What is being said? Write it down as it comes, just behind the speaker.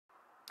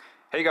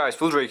Hey guys,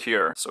 Drake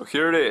here. So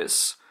here it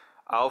is,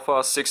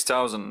 Alpha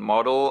 6000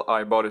 model.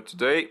 I bought it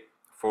today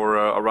for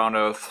around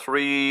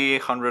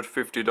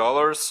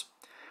 $350,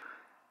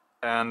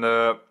 and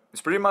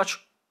it's pretty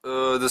much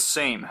the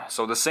same.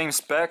 So the same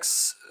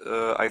specs.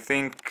 I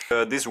think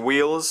these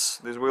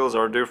wheels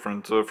are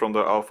different from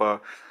the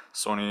Alpha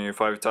SONY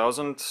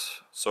 5000,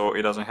 so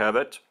it doesn't have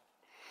it.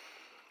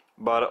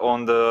 But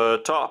on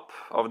the top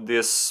of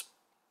this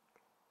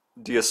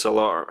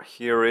DSLR,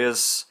 here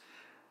is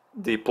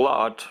the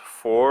plot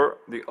for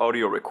the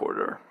audio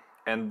recorder,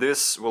 and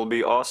this will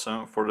be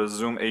awesome for the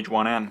Zoom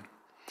H1n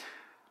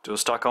to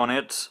stack on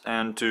it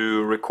and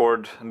to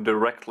record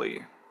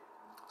directly.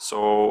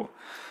 So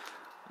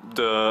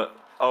the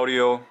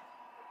audio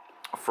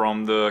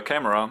from the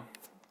camera,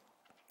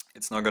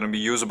 it's not going to be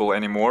usable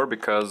anymore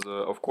because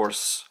of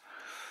course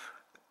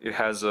it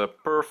has a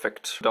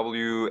perfect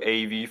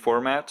WAV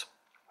format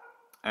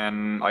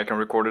and I can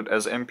record it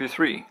as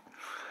MP3.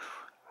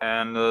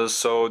 And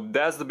so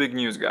that's the big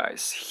news,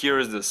 guys. Here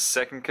is the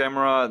second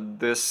camera.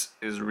 This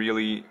is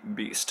really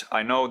beast.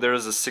 I know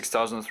there's a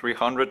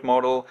 6300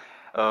 model,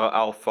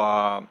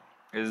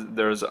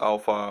 there's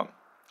Alpha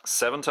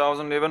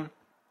 7000 even,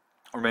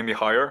 or maybe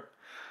higher,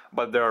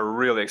 but they're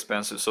really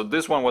expensive. So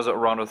this one was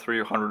around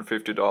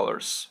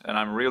 $350, and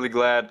I'm really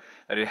glad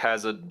that it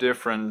has a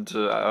different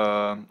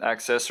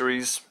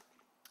accessories.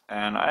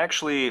 And I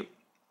actually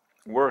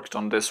worked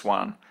on this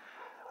one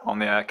on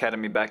the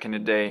academy back in the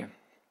day.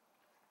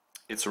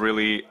 It's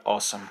really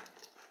awesome,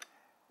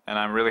 and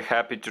I'm really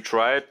happy to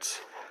try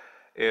it.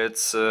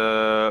 It's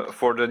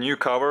for the new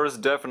covers,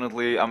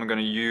 definitely I'm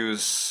gonna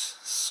use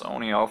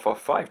Sony Alpha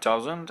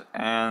 5000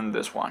 and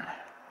this one.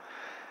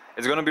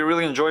 It's gonna be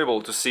really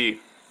enjoyable to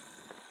see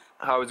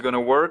how it's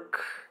gonna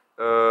work.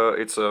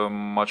 It's a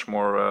much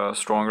more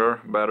stronger,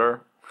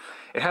 better.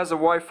 It has a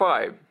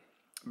Wi-Fi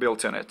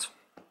built in it,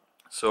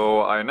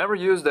 so I never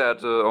used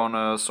that on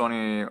a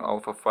Sony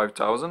Alpha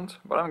 5000,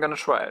 but I'm gonna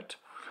try it.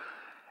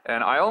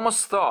 And I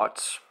almost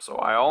thought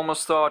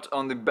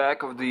on the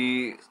back of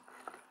the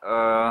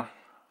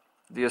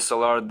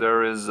DSLR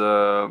there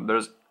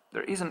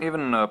isn't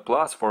even a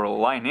plus for a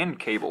line-in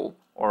cable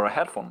or a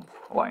headphone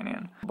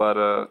line-in,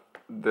 but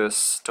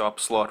this top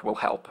slot will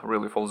help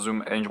really for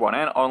Zoom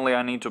H1n. Only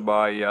I need to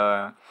buy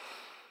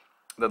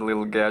that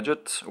little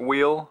gadget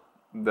wheel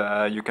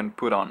that you can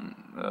put on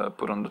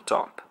the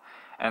top,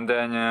 and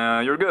then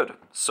you're good.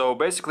 So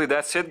basically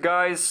that's it,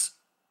 guys.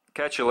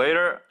 Catch you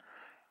later.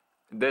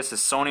 This is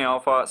Sony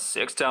Alpha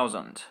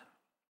 6000.